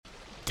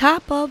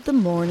Top of the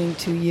morning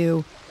to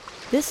you.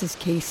 This is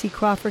Casey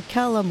Crawford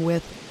Kellum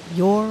with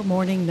Your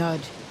Morning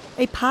Nudge,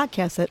 a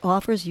podcast that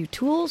offers you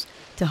tools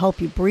to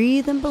help you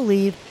breathe and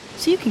believe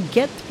so you can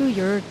get through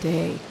your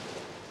day.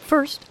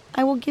 First,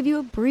 I will give you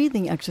a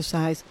breathing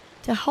exercise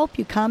to help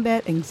you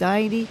combat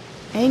anxiety,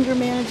 anger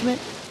management,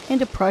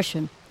 and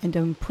depression, and to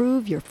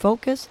improve your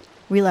focus,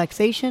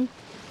 relaxation,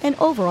 and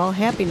overall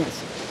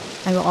happiness.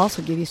 I will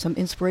also give you some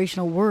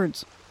inspirational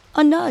words,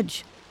 a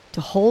nudge, to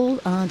hold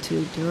on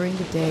to during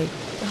the day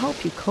to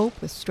help you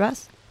cope with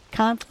stress,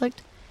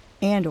 conflict,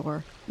 and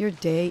or your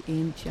day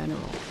in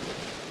general.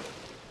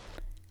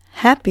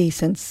 Happy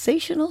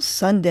Sensational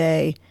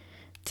Sunday.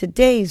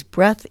 Today's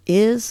breath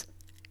is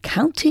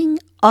counting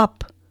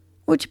up,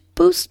 which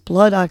boosts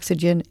blood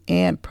oxygen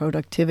and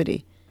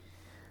productivity.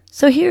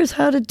 So here's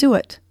how to do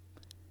it.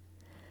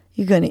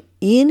 You're going to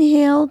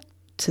inhale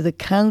to the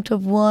count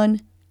of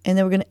 1, and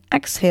then we're going to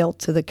exhale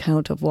to the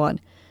count of 1.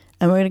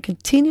 And we're going to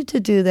continue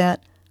to do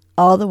that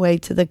all the way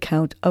to the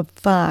count of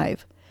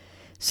 5.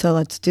 So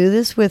let's do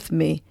this with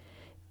me.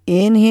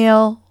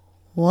 Inhale,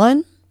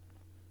 1.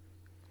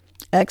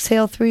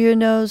 Exhale through your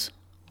nose,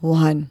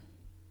 1.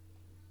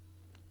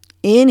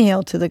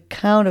 Inhale to the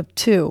count of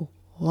 2.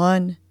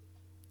 1,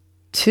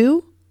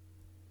 2.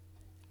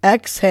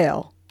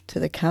 Exhale to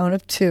the count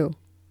of 2.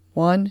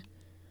 1,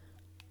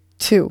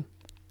 2.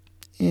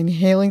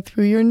 Inhaling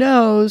through your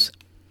nose,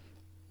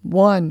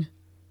 1,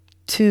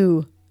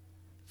 2,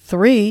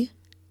 3.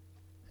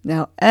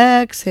 Now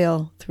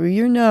exhale through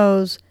your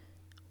nose,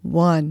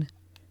 1,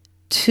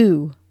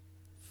 2,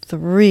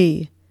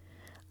 3.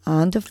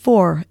 On to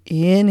 4.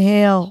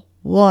 Inhale,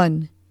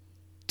 1,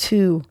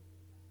 2,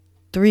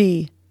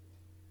 3,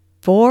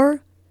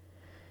 4.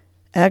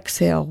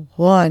 Exhale,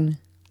 1,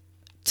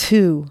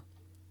 2,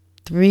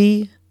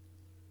 3,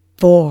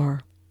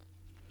 4.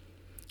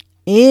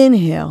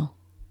 Inhale,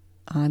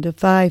 on to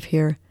 5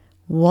 here.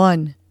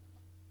 1,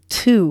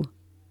 2,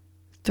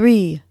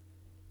 3,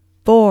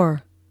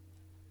 4,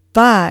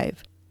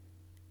 5.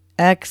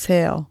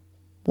 Exhale.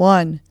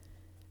 1,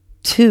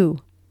 2,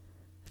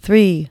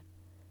 3,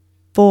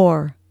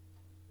 4,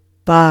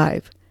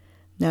 5.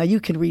 Now you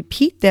can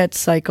repeat that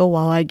cycle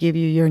while I give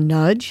you your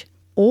nudge,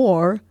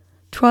 or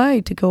try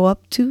to go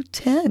up to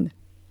 10.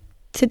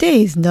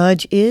 Today's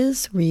nudge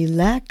is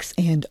relax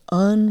and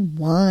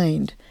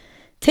unwind.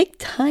 Take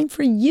time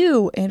for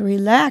you and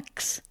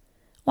relax.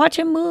 Watch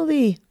a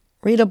movie,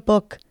 read a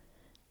book,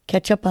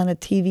 catch up on a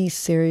TV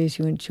series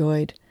you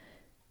enjoyed.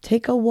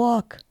 Take a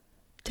walk,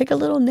 take a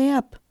little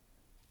nap,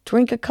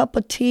 drink a cup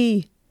of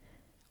tea,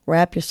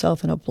 wrap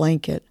yourself in a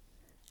blanket,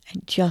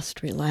 and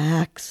just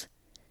relax.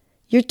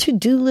 Your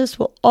to-do list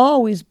will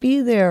always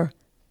be there.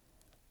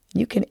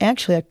 You can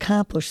actually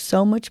accomplish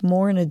so much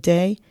more in a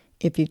day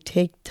if you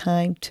take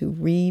time to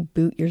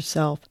reboot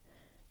yourself.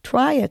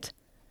 Try it.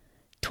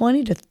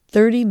 20 to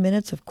 30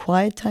 minutes of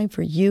quiet time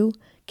for you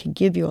can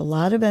give you a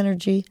lot of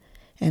energy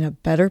and a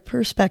better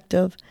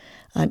perspective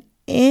on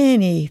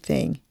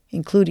anything,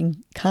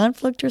 including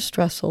conflict or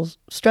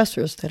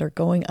stressors that are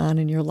going on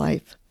in your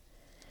life.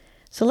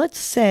 So let's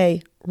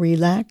say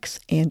relax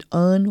and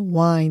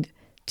unwind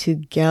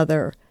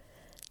together.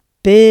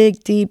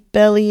 Big, deep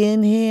belly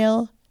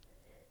inhale.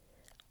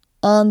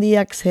 On the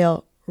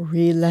exhale,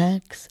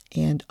 relax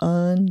and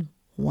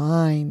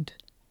unwind.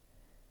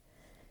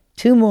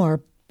 2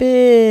 more.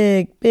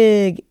 Big,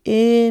 big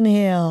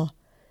inhale.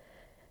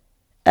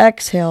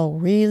 Exhale,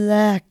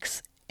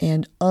 relax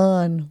and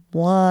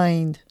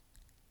unwind.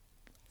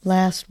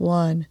 Last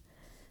one.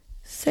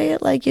 Say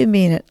it like you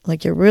mean it,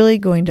 like you're really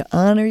going to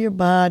honor your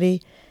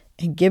body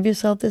and give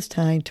yourself this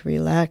time to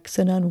relax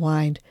and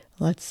unwind.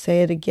 Let's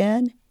say it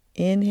again.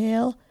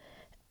 Inhale,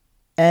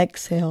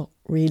 exhale,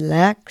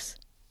 relax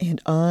and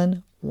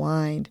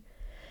unwind.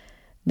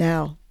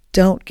 Now,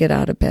 don't get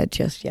out of bed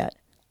just yet.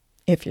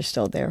 If you're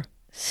still there,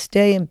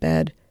 stay in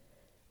bed,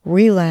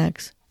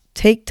 relax,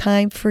 take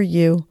time for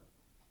you,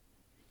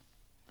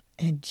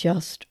 and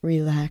just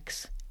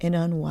relax and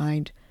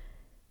unwind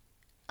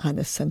on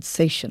a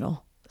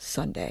sensational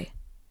Sunday.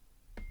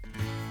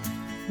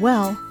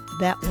 Well,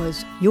 that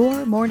was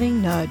your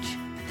morning nudge.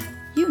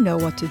 You know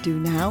what to do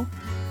now.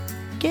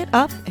 Get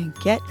up and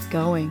get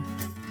going.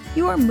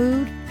 Your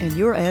mood and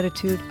your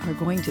attitude are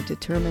going to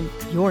determine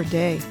your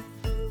day.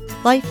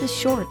 Life is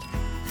short.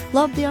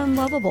 Love the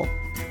unlovable.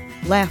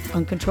 Laugh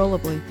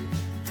uncontrollably.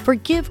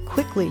 Forgive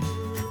quickly.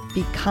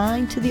 Be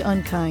kind to the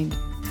unkind.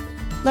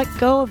 Let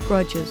go of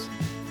grudges.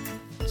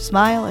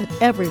 Smile at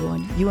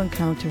everyone you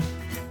encounter.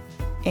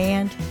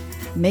 And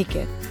make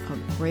it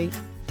a great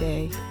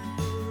day.